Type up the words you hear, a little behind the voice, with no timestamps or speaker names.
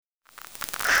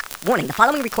Warning, the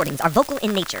following recordings are vocal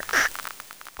in nature.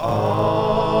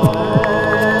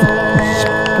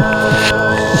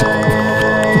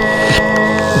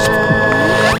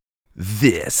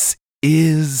 This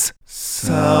is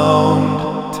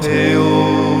Sound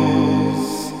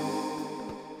Tales.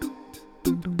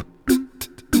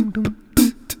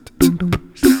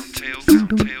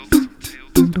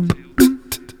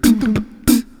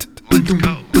 Let's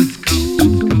go.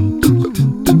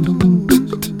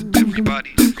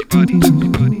 Everybody.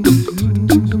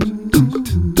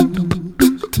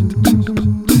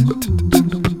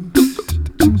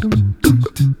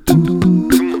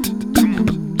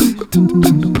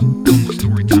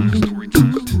 Story time.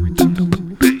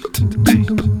 Hey.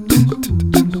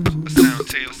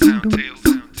 Sound tales.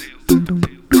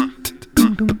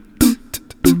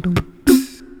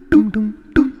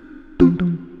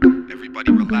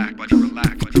 Everybody relax.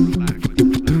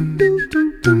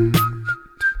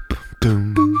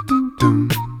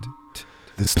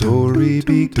 The story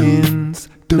begins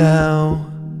now.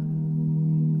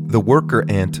 The worker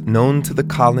ant, known to the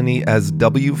colony as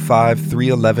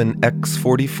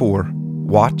W5311X44,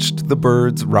 watched the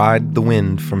birds ride the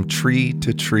wind from tree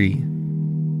to tree.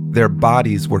 Their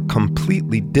bodies were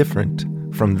completely different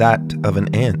from that of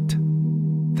an ant.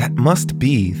 That must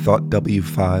be, thought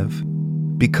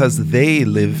W5, because they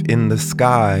live in the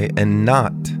sky and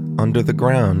not under the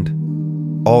ground.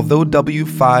 Although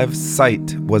W5's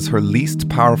sight was her least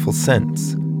powerful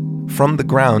sense, from the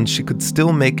ground she could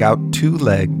still make out 2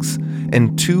 legs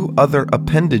and 2 other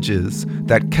appendages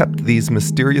that kept these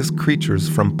mysterious creatures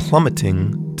from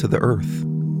plummeting to the earth.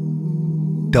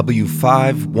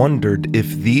 W5 wondered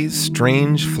if these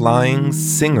strange flying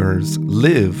singers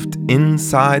lived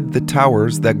inside the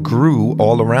towers that grew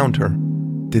all around her.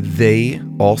 Did they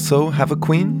also have a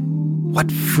queen?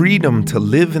 What freedom to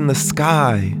live in the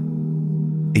sky!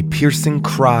 A piercing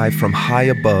cry from high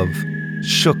above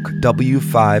shook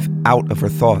W5 out of her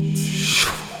thoughts.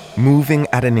 Moving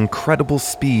at an incredible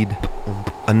speed,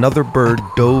 another bird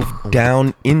dove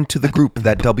down into the group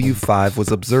that W5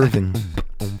 was observing.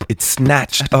 It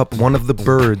snatched up one of the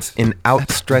birds in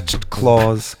outstretched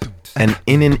claws and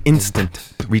in an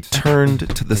instant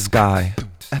returned to the sky.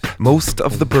 Most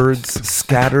of the birds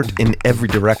scattered in every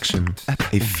direction.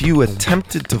 A few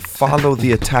attempted to follow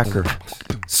the attacker,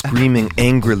 screaming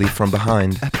angrily from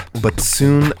behind, but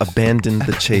soon abandoned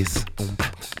the chase.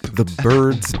 The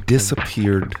birds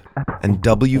disappeared, and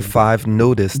W5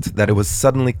 noticed that it was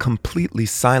suddenly completely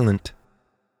silent.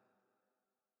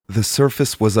 The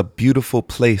surface was a beautiful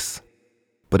place,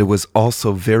 but it was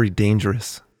also very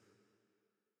dangerous.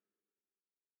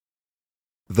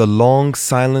 The long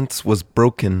silence was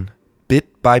broken,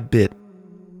 bit by bit,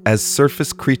 as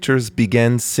surface creatures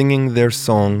began singing their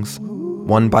songs,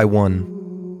 one by one.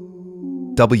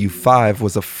 W5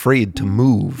 was afraid to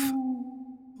move.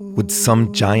 Would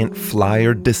some giant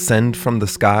flyer descend from the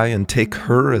sky and take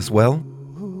her as well?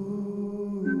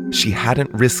 She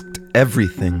hadn't risked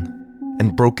everything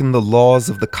and broken the laws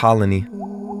of the colony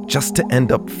just to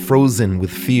end up frozen with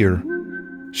fear.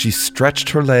 She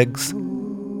stretched her legs,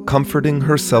 comforting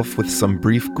herself with some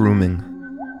brief grooming.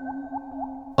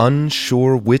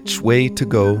 Unsure which way to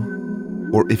go,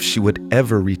 or if she would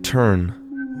ever return,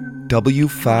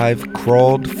 W5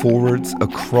 crawled forwards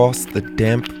across the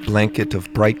damp blanket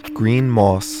of bright green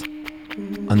moss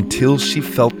until she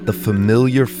felt the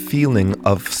familiar feeling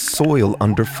of soil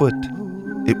underfoot.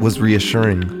 It was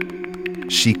reassuring.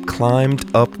 She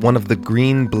climbed up one of the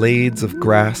green blades of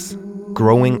grass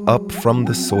growing up from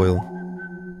the soil.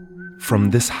 From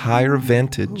this higher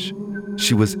vantage,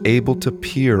 she was able to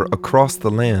peer across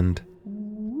the land.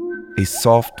 A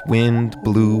soft wind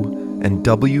blew, and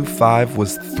W5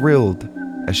 was thrilled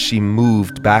as she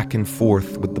moved back and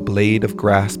forth with the blade of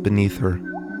grass beneath her.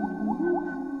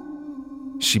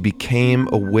 She became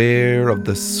aware of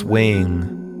the swaying,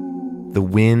 the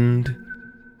wind,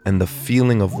 and the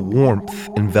feeling of warmth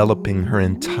enveloping her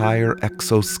entire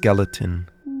exoskeleton.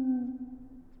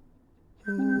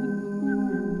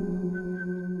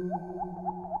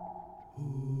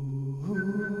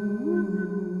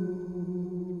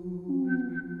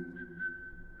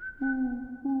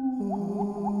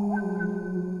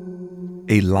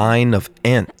 A line of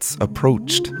ants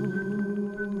approached.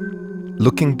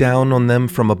 Looking down on them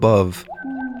from above,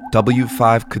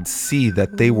 W5 could see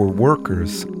that they were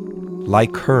workers,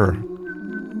 like her.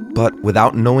 But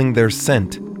without knowing their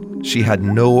scent, she had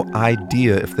no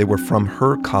idea if they were from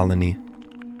her colony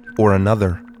or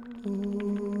another.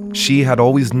 She had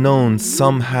always known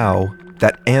somehow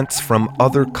that ants from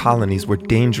other colonies were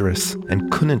dangerous and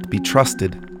couldn't be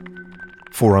trusted.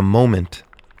 For a moment,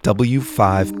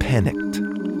 W5 panicked.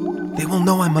 They will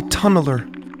know I'm a tunneler,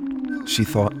 she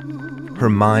thought, her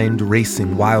mind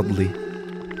racing wildly.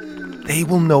 They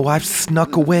will know I've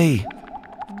snuck away.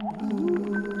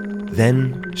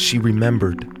 Then she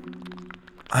remembered.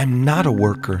 I'm not a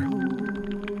worker.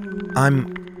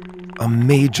 I'm a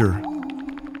major.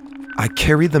 I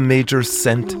carry the major's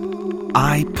scent.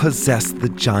 I possess the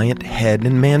giant head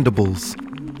and mandibles.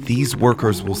 These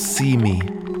workers will see me,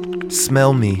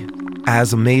 smell me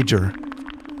as a major.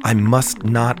 I must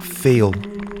not fail.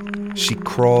 She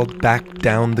crawled back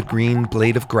down the green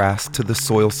blade of grass to the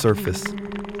soil surface.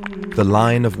 The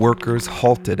line of workers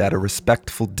halted at a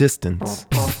respectful distance.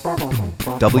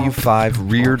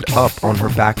 W5 reared up on her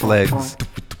back legs,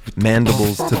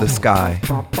 mandibles to the sky,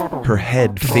 her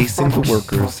head facing the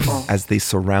workers as they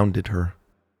surrounded her.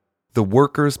 The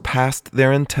workers passed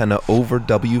their antenna over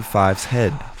W5's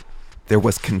head. There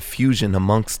was confusion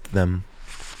amongst them.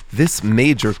 This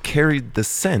major carried the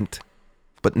scent,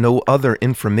 but no other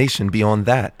information beyond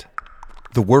that.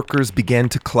 The workers began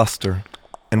to cluster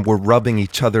and were rubbing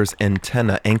each other's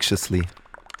antenna anxiously.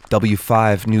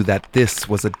 W5 knew that this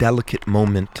was a delicate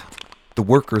moment. The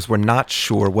workers were not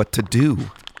sure what to do.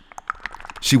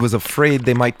 She was afraid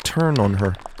they might turn on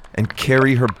her and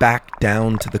carry her back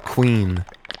down to the queen.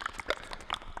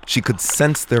 She could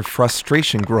sense their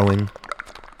frustration growing,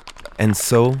 and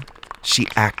so she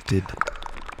acted.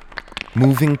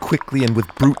 Moving quickly and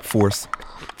with brute force,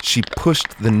 she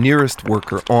pushed the nearest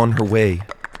worker on her way.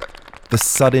 The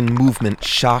sudden movement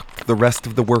shocked the rest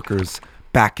of the workers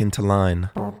back into line.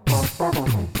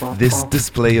 This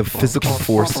display of physical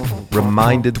force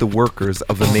reminded the workers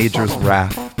of the major's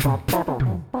wrath,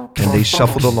 and they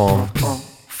shuffled along,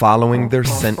 following their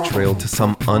scent trail to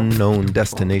some unknown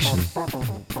destination.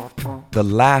 The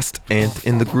last ant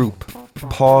in the group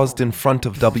paused in front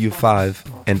of W5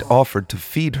 and offered to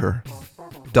feed her.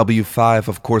 W5,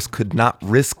 of course, could not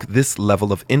risk this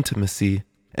level of intimacy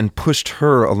and pushed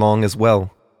her along as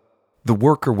well. The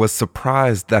worker was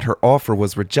surprised that her offer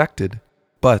was rejected,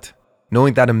 but,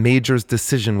 knowing that a major's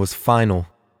decision was final,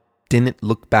 didn't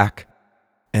look back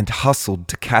and hustled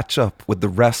to catch up with the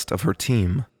rest of her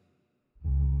team.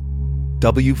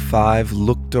 W5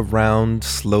 looked around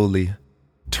slowly,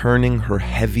 turning her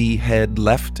heavy head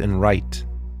left and right.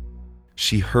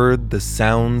 She heard the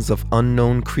sounds of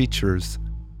unknown creatures,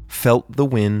 felt the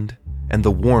wind and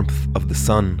the warmth of the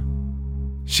sun.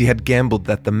 She had gambled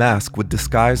that the mask would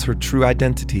disguise her true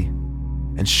identity,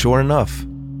 and sure enough,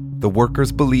 the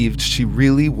workers believed she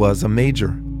really was a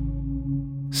major.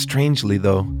 Strangely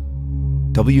though,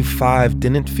 W5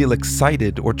 didn't feel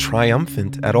excited or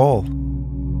triumphant at all.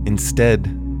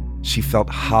 Instead, she felt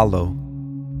hollow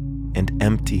and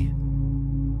empty.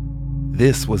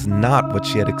 This was not what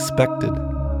she had expected.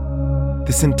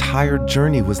 This entire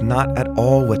journey was not at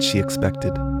all what she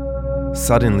expected.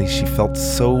 Suddenly, she felt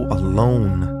so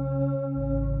alone.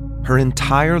 Her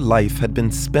entire life had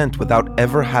been spent without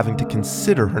ever having to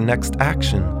consider her next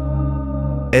action.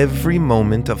 Every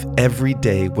moment of every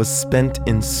day was spent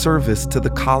in service to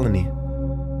the colony.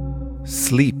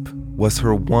 Sleep was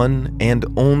her one and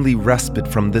only respite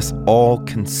from this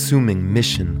all-consuming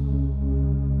mission.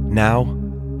 Now,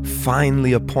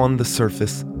 finally upon the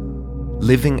surface,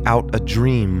 living out a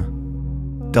dream,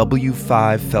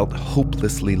 W5 felt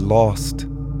hopelessly lost.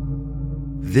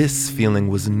 This feeling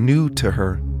was new to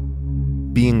her.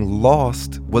 Being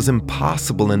lost was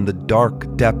impossible in the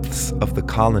dark depths of the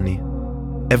colony.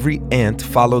 Every ant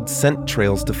followed scent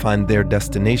trails to find their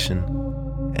destination,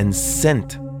 and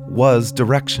scent was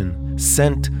direction.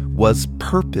 Scent was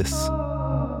purpose.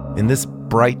 In this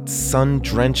bright,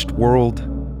 sun-drenched world,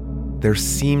 there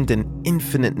seemed an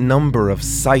infinite number of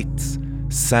sights,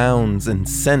 sounds, and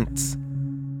scents.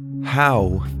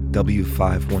 How,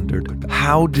 W5 wondered,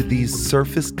 how did these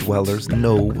surface dwellers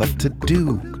know what to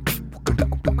do?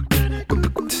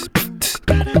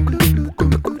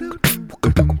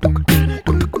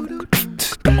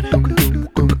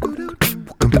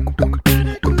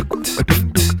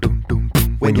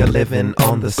 When you're living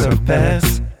on the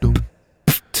surface,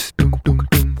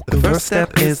 the first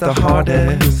step is the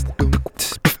hardest.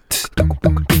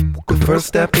 The first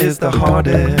step is the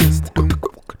hardest.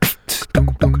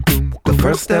 The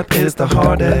first step is the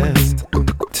hardest.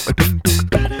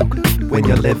 When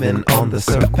you're living on the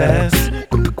surface,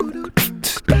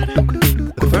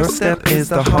 the first step is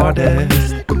the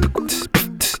hardest.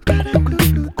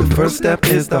 The first step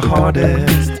is the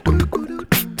hardest.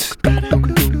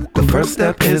 The first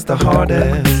step is the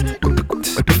hardest.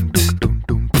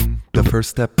 The first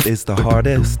step is the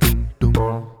hardest.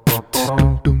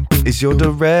 Is your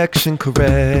direction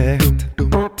correct?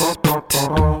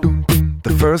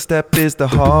 The first step is the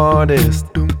hardest.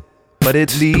 but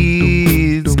it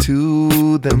leads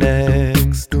to the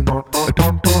next.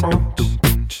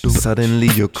 Suddenly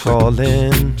you're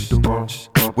crawling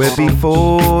where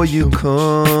before you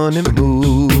couldn't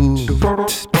move.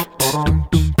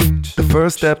 The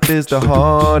first step is the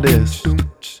hardest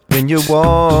when you're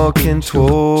walking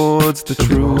towards the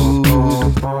truth.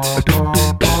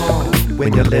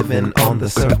 When you're living on the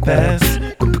surface,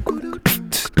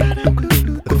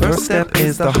 the first step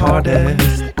is the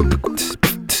hardest.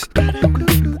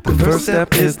 The first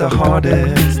step is the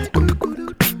hardest.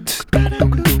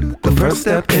 The first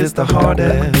step is the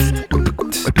hardest.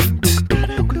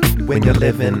 When you're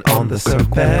living on the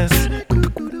surface,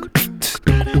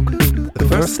 the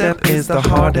first step is the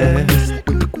hardest.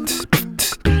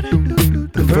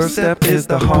 The first step is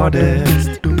the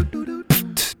hardest.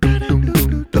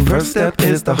 The first step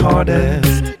is the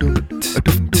hardest.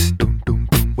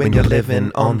 When you're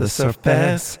living on the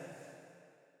surface.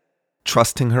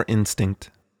 Trusting her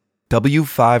instinct,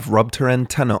 W5 rubbed her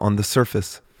antenna on the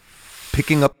surface,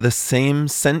 picking up the same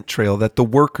scent trail that the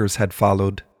workers had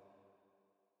followed.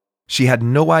 She had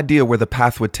no idea where the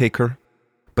path would take her,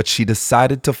 but she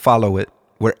decided to follow it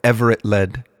wherever it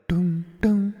led.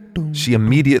 She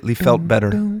immediately felt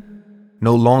better,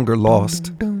 no longer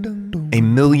lost. A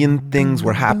million things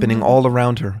were happening all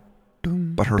around her,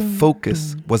 but her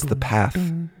focus was the path.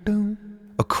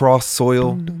 Across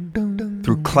soil,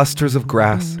 through clusters of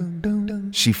grass,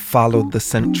 she followed the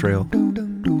scent trail.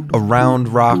 Around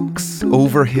rocks,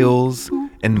 over hills,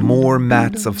 and more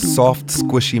mats of soft,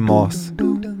 squishy moss,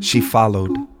 she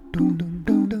followed.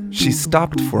 She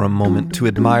stopped for a moment to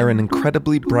admire an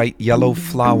incredibly bright yellow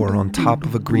flower on top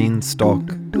of a green stalk.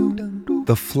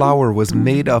 The flower was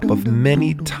made up of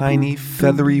many tiny,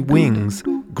 feathery wings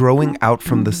growing out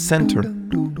from the center.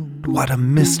 What a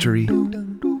mystery!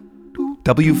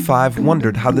 W5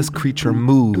 wondered how this creature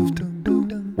moved,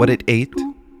 what it ate,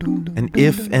 and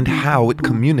if and how it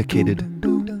communicated.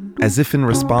 As if in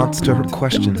response to her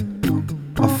question,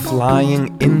 a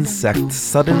flying insect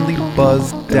suddenly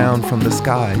buzzed down from the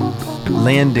sky,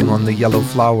 landing on the yellow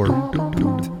flower.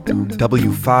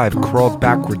 W5 crawled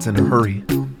backwards in a hurry,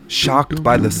 shocked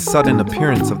by the sudden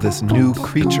appearance of this new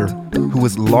creature, who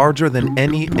was larger than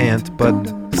any ant but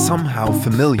somehow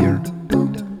familiar.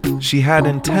 She had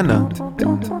antennae,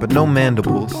 but no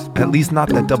mandibles, at least not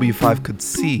that W5 could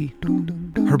see.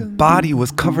 Her body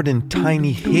was covered in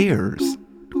tiny hairs.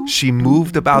 She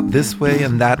moved about this way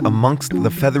and that amongst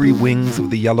the feathery wings of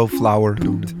the yellow flower,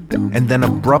 and then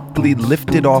abruptly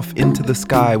lifted off into the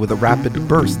sky with a rapid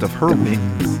burst of her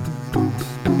wings.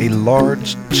 A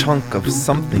large chunk of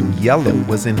something yellow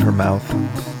was in her mouth,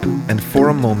 and for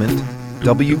a moment,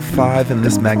 W5 and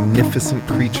this magnificent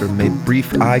creature made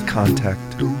brief eye contact.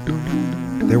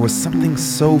 There was something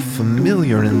so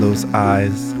familiar in those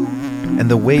eyes, and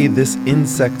the way this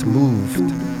insect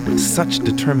moved, such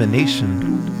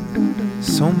determination,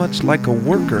 so much like a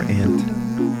worker ant.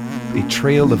 A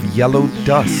trail of yellow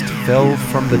dust fell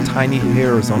from the tiny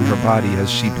hairs on her body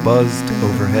as she buzzed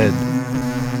overhead,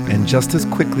 and just as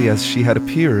quickly as she had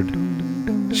appeared,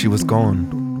 she was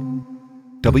gone.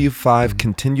 W5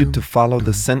 continued to follow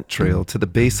the scent trail to the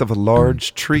base of a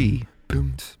large tree,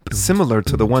 similar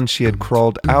to the one she had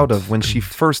crawled out of when she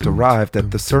first arrived at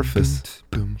the surface.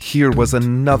 Here was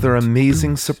another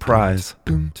amazing surprise.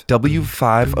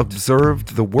 W5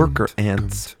 observed the worker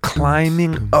ants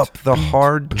climbing up the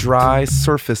hard, dry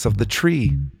surface of the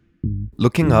tree.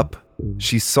 Looking up,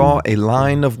 she saw a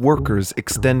line of workers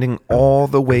extending all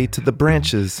the way to the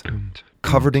branches,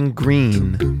 covered in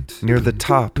green, near the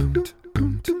top.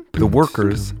 The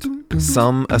workers,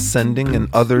 some ascending and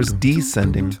others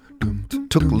descending,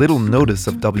 took little notice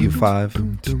of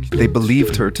W5. They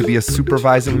believed her to be a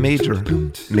supervising major,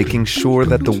 making sure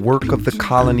that the work of the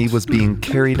colony was being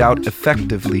carried out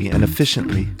effectively and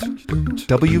efficiently.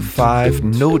 W5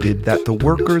 noted that the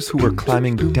workers who were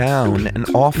climbing down and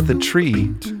off the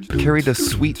tree carried a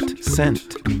sweet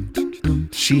scent.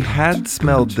 She had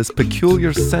smelled this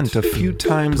peculiar scent a few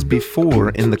times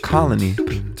before in the colony,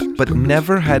 but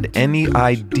never had any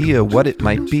idea what it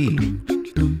might be.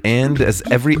 And as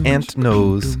every ant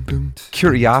knows,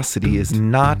 curiosity is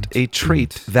not a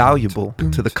trait valuable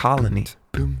to the colony.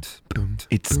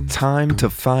 It's time to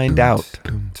find out,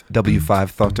 W5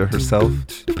 thought to herself,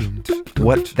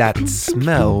 what that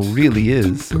smell really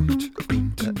is.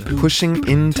 Pushing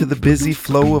into the busy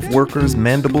flow of workers,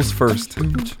 mandibles first,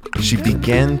 she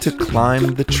began to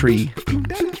climb the tree.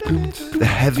 The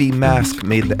heavy mask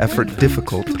made the effort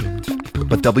difficult,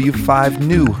 but W5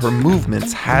 knew her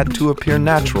movements had to appear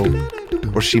natural,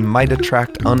 or she might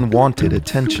attract unwanted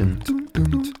attention.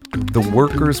 The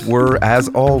workers were, as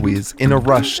always, in a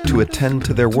rush to attend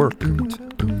to their work,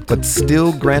 but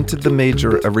still granted the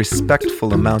Major a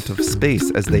respectful amount of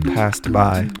space as they passed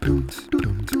by.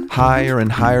 Higher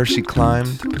and higher she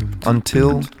climbed,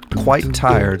 until, quite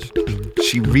tired,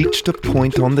 she reached a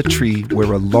point on the tree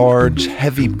where a large,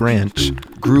 heavy branch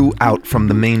grew out from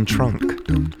the main trunk.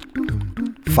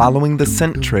 Following the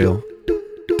scent trail,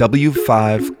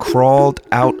 W5 crawled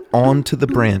out onto the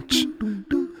branch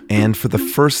and for the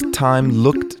first time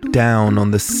looked down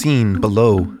on the scene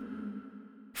below.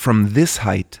 From this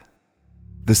height,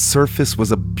 the surface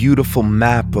was a beautiful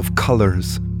map of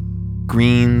colors,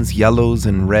 greens, yellows,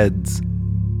 and reds.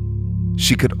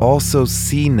 She could also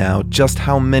see now just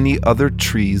how many other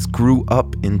trees grew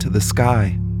up into the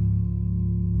sky.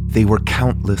 They were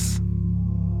countless.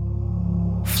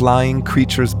 Flying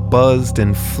creatures buzzed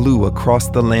and flew across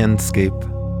the landscape,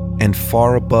 and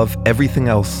far above everything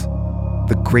else,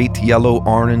 the great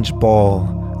yellow-orange ball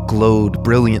glowed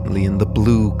brilliantly in the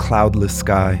blue, cloudless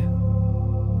sky.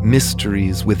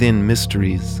 Mysteries within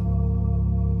mysteries.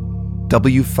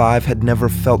 W5 had never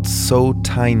felt so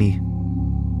tiny,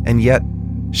 and yet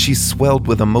she swelled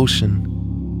with emotion.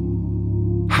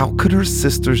 How could her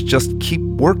sisters just keep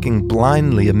working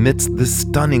blindly amidst this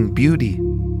stunning beauty?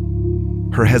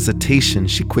 Her hesitation,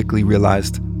 she quickly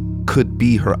realized, could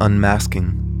be her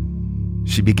unmasking.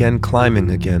 She began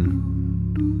climbing again,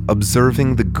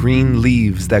 observing the green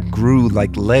leaves that grew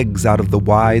like legs out of the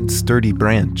wide, sturdy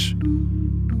branch.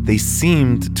 They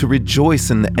seemed to rejoice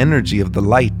in the energy of the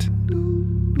light.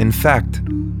 In fact,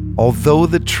 although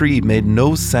the tree made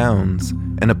no sounds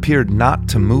and appeared not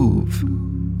to move,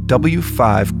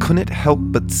 W5 couldn't help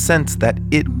but sense that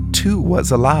it too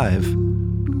was alive.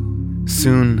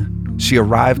 Soon, she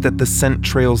arrived at the scent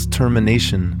trail's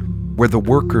termination, where the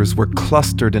workers were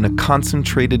clustered in a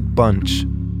concentrated bunch.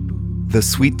 The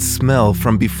sweet smell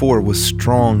from before was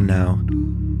strong now,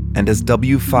 and as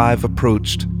W5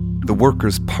 approached, the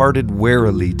workers parted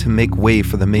warily to make way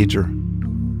for the Major.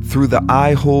 Through the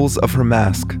eye holes of her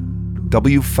mask,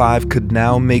 W5 could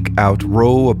now make out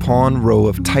row upon row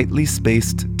of tightly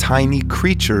spaced, tiny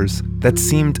creatures that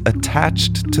seemed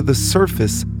attached to the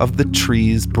surface of the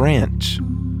tree's branch.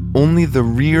 Only the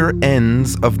rear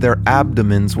ends of their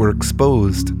abdomens were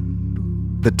exposed.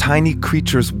 The tiny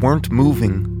creatures weren't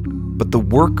moving, but the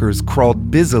workers crawled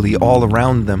busily all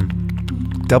around them.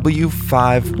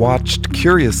 W5 watched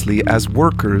curiously as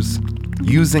workers,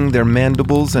 using their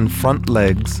mandibles and front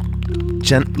legs,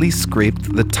 gently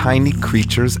scraped the tiny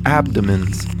creatures'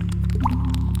 abdomens.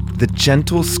 The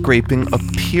gentle scraping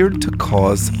appeared to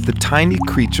cause the tiny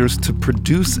creatures to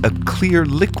produce a clear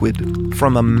liquid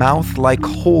from a mouth-like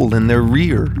hole in their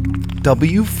rear.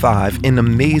 W5, in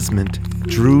amazement,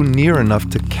 drew near enough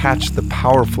to catch the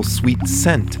powerful sweet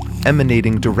scent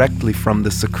emanating directly from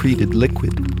the secreted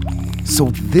liquid. So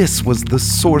this was the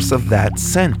source of that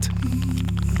scent.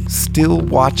 Still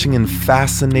watching in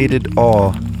fascinated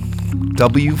awe,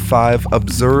 W5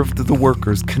 observed the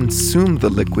workers consume the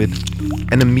liquid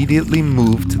and immediately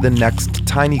move to the next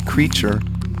tiny creature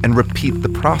and repeat the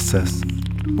process.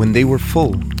 When they were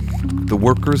full, the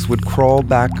workers would crawl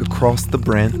back across the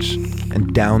branch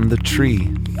and down the tree.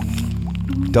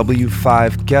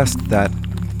 W5 guessed that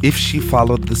if she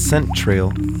followed the scent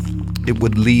trail, it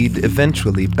would lead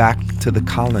eventually back to the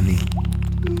colony.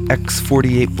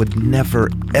 X48 would never,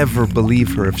 ever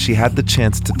believe her if she had the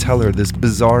chance to tell her this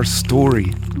bizarre story.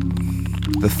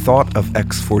 The thought of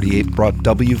X48 brought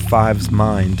W5's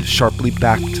mind sharply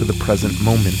back to the present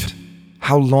moment.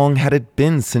 How long had it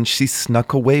been since she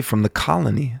snuck away from the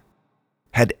colony?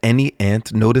 Had any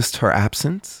ant noticed her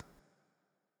absence?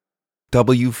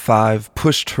 W5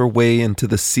 pushed her way into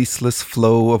the ceaseless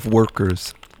flow of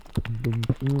workers.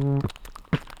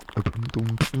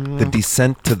 The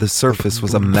descent to the surface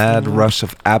was a mad rush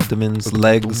of abdomens,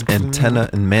 legs, antennae,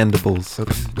 and mandibles.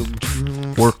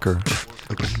 Worker.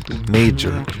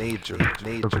 Major.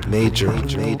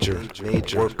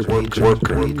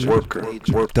 Worker.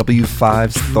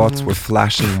 W5's thoughts were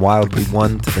flashing wildly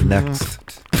one to the next.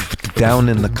 Down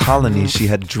in the colony, she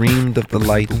had dreamed of the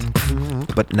light,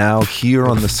 but now here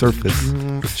on the surface,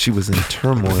 she was in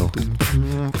turmoil.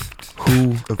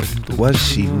 Who was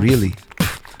she really?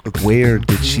 Where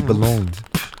did she belong?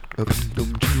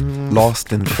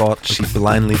 Lost in thought, she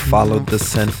blindly followed the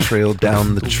scent trail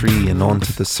down the tree and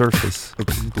onto the surface.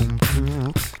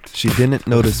 She didn't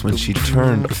notice when she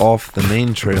turned off the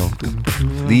main trail,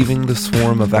 leaving the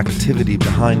swarm of activity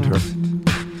behind her.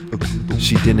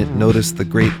 She didn't notice the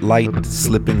great light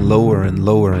slipping lower and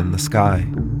lower in the sky.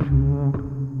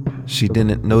 She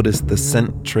didn't notice the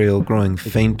scent trail growing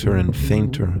fainter and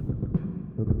fainter.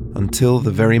 until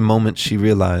the very moment she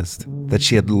realized that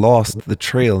she had lost the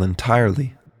trail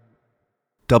entirely.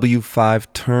 W5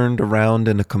 turned around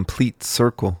in a complete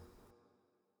circle.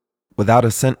 Without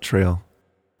a scent trail,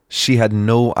 she had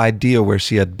no idea where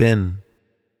she had been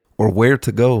or where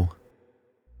to go.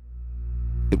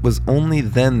 It was only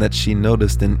then that she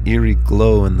noticed an eerie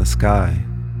glow in the sky.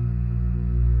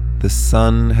 The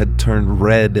sun had turned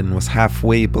red and was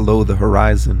halfway below the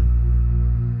horizon.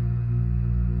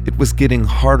 It was getting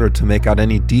harder to make out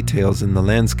any details in the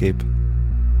landscape.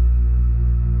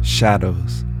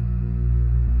 Shadows.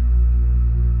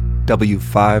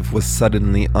 W5 was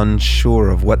suddenly unsure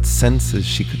of what senses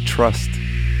she could trust.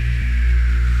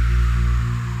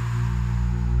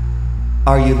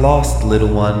 "Are you lost,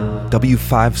 little one?"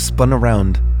 W5 spun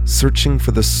around, searching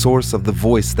for the source of the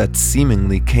voice that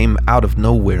seemingly came out of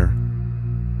nowhere.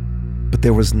 But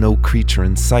there was no creature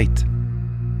in sight.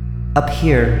 "Up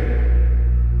here,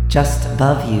 just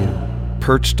above you."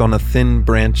 Perched on a thin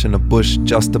branch in a bush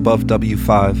just above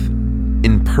W5,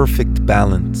 in perfect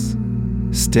balance,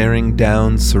 staring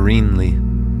down serenely,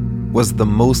 was the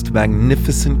most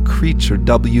magnificent creature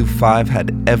W5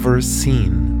 had ever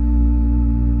seen.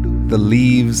 The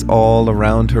leaves all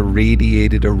around her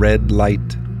radiated a red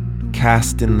light,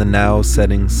 cast in the now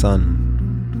setting sun.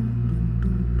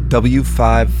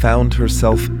 W5 found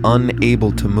herself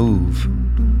unable to move.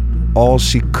 All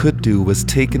she could do was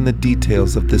take in the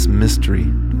details of this mystery.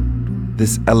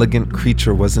 This elegant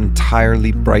creature was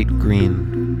entirely bright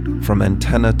green, from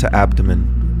antenna to abdomen.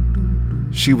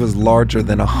 She was larger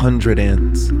than 100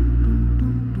 ants.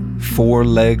 4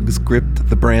 legs gripped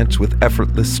the branch with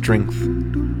effortless strength.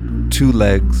 2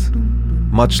 legs,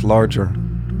 much larger,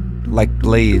 like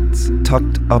blades,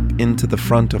 tucked up into the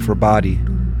front of her body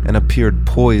and appeared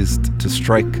poised to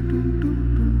strike.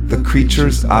 The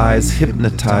creature's eyes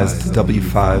hypnotized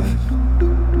W5.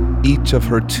 Each of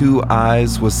her 2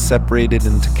 eyes was separated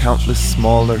into countless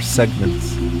smaller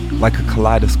segments, like a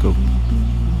kaleidoscope.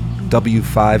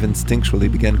 W5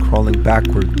 instinctually began crawling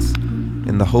backwards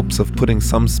in the hopes of putting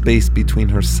some space between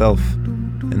herself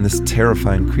and this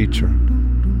terrifying creature.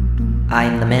 "I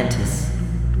am the mantis.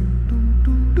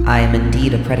 I am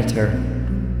indeed a predator,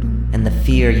 and the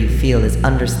fear you feel is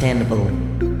understandable.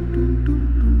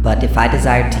 But if I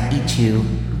desired to eat you,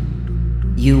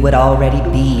 you would already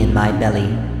be in my belly."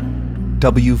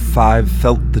 W5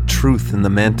 felt the truth in the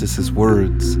mantis's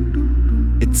words.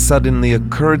 It suddenly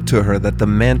occurred to her that the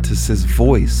mantis's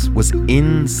voice was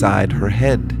inside her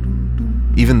head,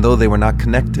 even though they were not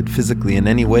connected physically in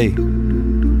any way.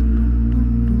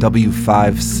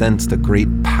 W5 sensed a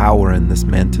great power in this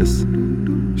mantis.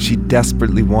 She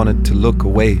desperately wanted to look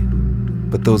away,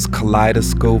 but those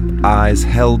kaleidoscope eyes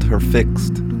held her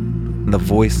fixed, and the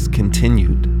voice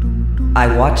continued. "I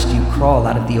watched you crawl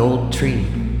out of the old tree.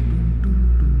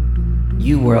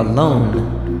 You were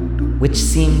alone, which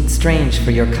seemed strange for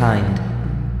your kind.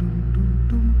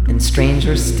 And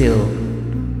stranger still,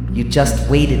 you just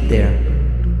waited there,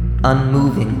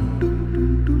 unmoving.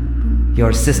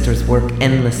 Your sisters work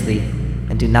endlessly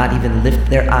and do not even lift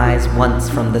their eyes once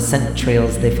from the scent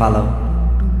trails they follow.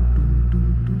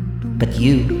 But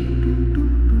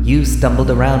you stumbled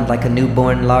around like a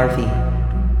newborn larvae.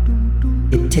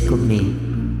 It tickled me,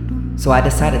 so I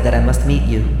decided that I must meet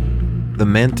you." The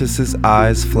mantis's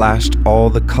eyes flashed all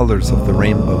the colors of the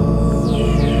rainbow.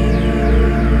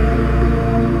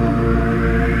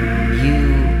 "You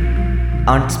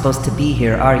aren't supposed to be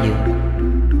here, are you?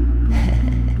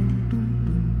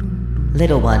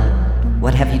 Little one,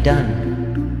 what have you done?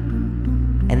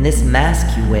 And this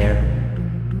mask you wear,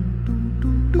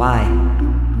 why?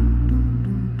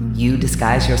 You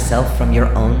disguise yourself from your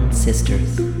own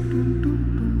sisters.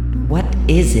 What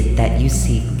is it that you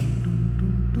seek?"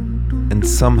 And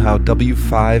somehow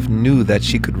W5 knew that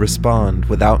she could respond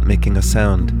without making a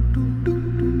sound.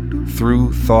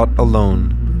 Through thought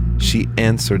alone, she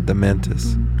answered the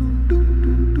mantis.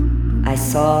 "I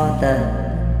saw the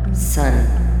sun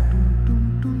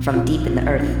from deep in the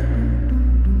earth,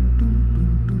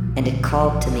 and it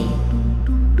called to me.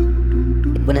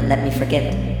 It wouldn't let me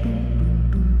forget.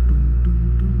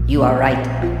 You are right.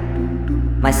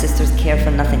 My sisters care for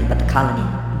nothing but the colony.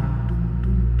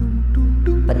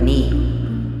 But me,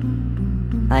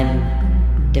 I'm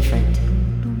different.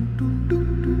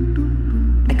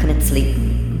 I couldn't sleep.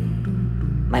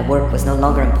 My work was no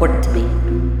longer important to me.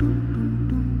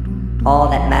 All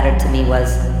that mattered to me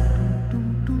was,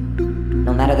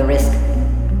 no matter the risk,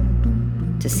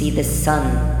 to see this sun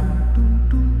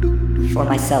for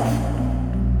myself,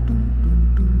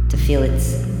 to feel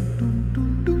its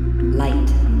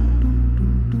light,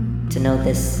 to know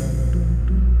this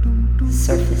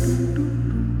surface."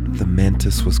 The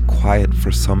mantis was quiet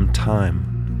for some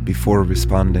time before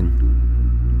responding.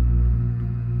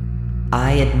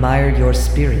 I admire your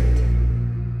spirit.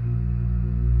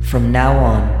 From now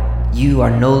on, you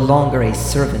are no longer a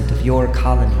servant of your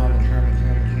colony.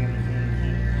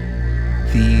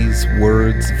 These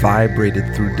words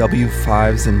vibrated through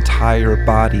W5's entire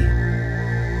body.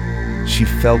 She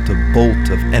felt a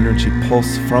bolt of energy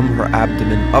pulse from her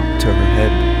abdomen up to her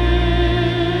head.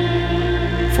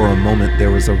 For a moment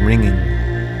there was a ringing,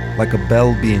 like a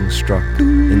bell being struck,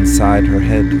 inside her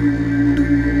head.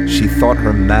 She thought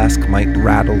her mask might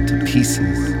rattle to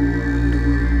pieces.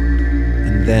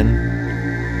 And then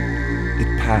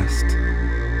it passed,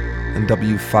 and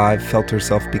W5 felt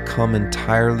herself become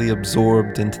entirely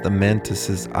absorbed into the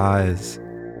mantis's eyes,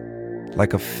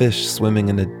 like a fish swimming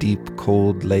in a deep,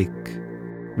 cold lake.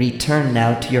 Return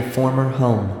now to your former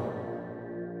home.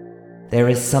 There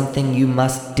is something you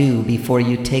must do before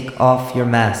you take off your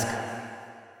mask.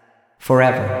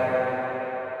 Forever.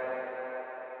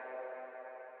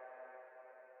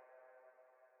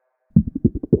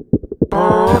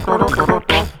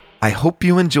 I hope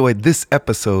you enjoyed this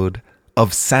episode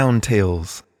of Sound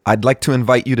Tales. I'd like to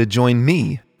invite you to join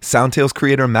me, Sound Tales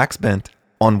creator Max Bent,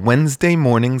 on Wednesday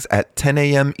mornings at 10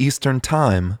 a.m. Eastern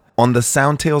Time on the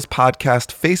Sound Tales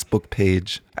Podcast Facebook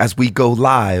page as we go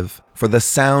live for the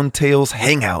Sound Tales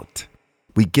Hangout.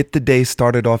 We get the day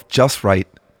started off just right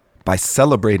by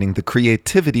celebrating the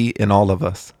creativity in all of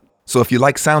us. So if you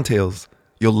like Sound Tales,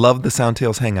 you'll love the Sound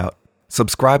Tales Hangout.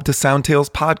 Subscribe to Sound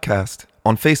Tales Podcast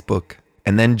on Facebook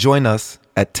and then join us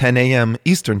at 10 a.m.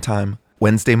 Eastern Time,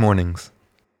 Wednesday mornings.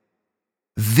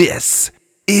 This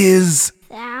is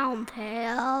Sound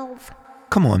Tales.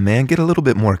 Come on, man, get a little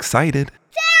bit more excited.